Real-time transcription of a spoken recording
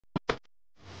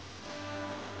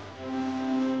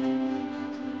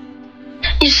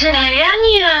你谁呀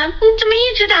你？你怎么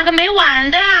一直打个没完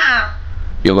的啊？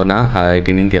有个男孩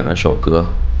给您点了首歌，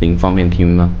您方便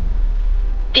听吗？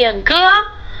点歌？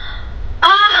啊，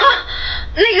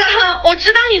那个我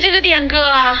知道你这个点歌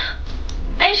啊。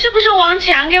哎，是不是王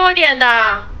强给我点的？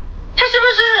他是不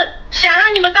是想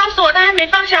让你们告诉我他还没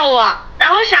放下我，然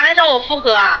后想来找我复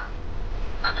合啊？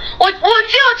我就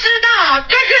知道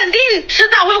他肯定迟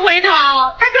早会回头，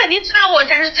他肯定知道我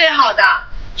才是最好的。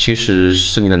其实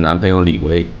是你的男朋友李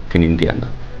维给您点的。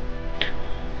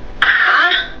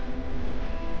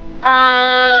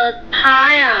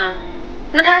他呀，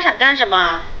那他想干什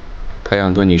么？他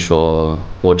想对你说，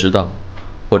我知道，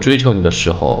我追求你的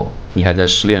时候，你还在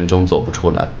失恋中走不出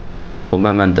来，我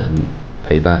慢慢等你，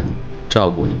陪伴你，照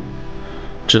顾你，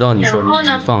直到你说你已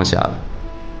经放下了，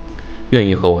愿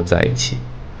意和我在一起。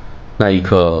那一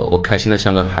刻，我开心的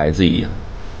像个孩子一样。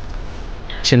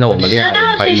现在我们恋爱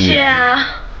了快1年，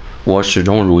我始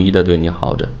终如一的对你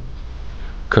好着。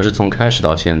可是从开始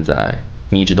到现在，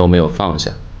你一直都没有放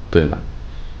下，对吗？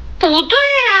不对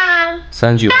啊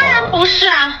，3句话当然不是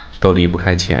啊，都离不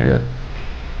开前任，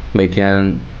每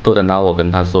天都得拿我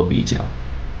跟他做比较，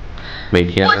每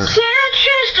天。我前任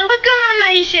确实会更浪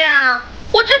漫一些啊，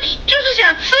我这就是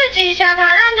想刺激一下他，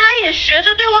让他也学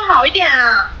着对我好一点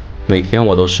啊。每天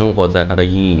我都生活在他的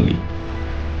阴影里，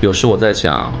有时我在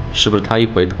想，是不是他一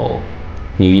回头，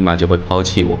你立马就会抛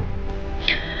弃我？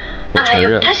我承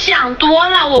认，他想多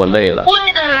了，我累了。不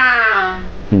会的啦。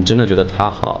你真的觉得他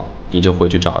好，你就回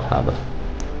去找他吧。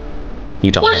你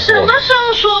找他过。我什么时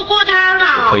候说过他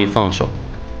好？我可以放手。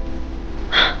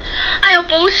哎呦，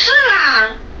不是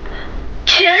啦，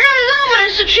前任浪漫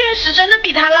是确实真的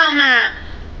比他浪漫，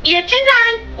也经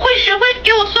常会学会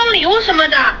给我送礼物什么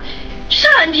的，是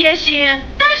很贴心。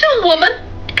但是我们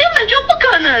根本就不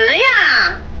可能了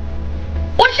呀！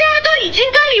我现在都已经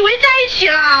跟李维在一起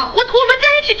了，我们在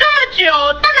一起这么久，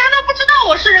他难道不知道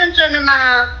我是认真的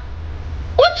吗？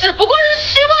我只不过是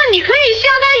希望你可以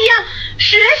像他一样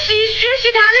学习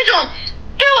他那种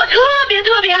对我特别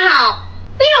特别好。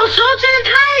你有时候真的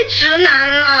太直男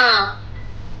了，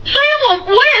所以我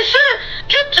也是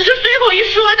就只是随口一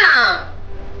说的。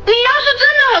你要是真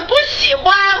的很不喜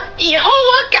欢，以后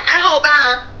我改好吧。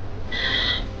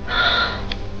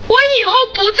我以后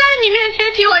不在你面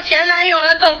前提我前男友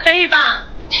了，总可以吧？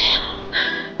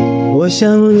我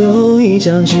想留一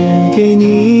张纸给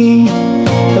你，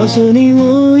告诉你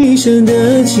我一生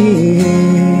的际遇，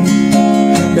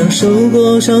让受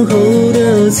过伤后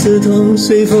的刺痛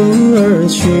随风而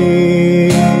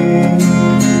去。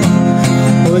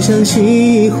我想沏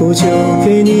一壶酒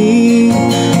给你，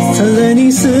藏在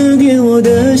你思念我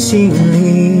的心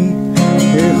里，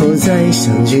日后再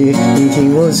相聚，你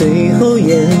听我最后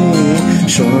言语，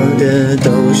说的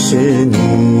都是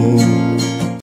你。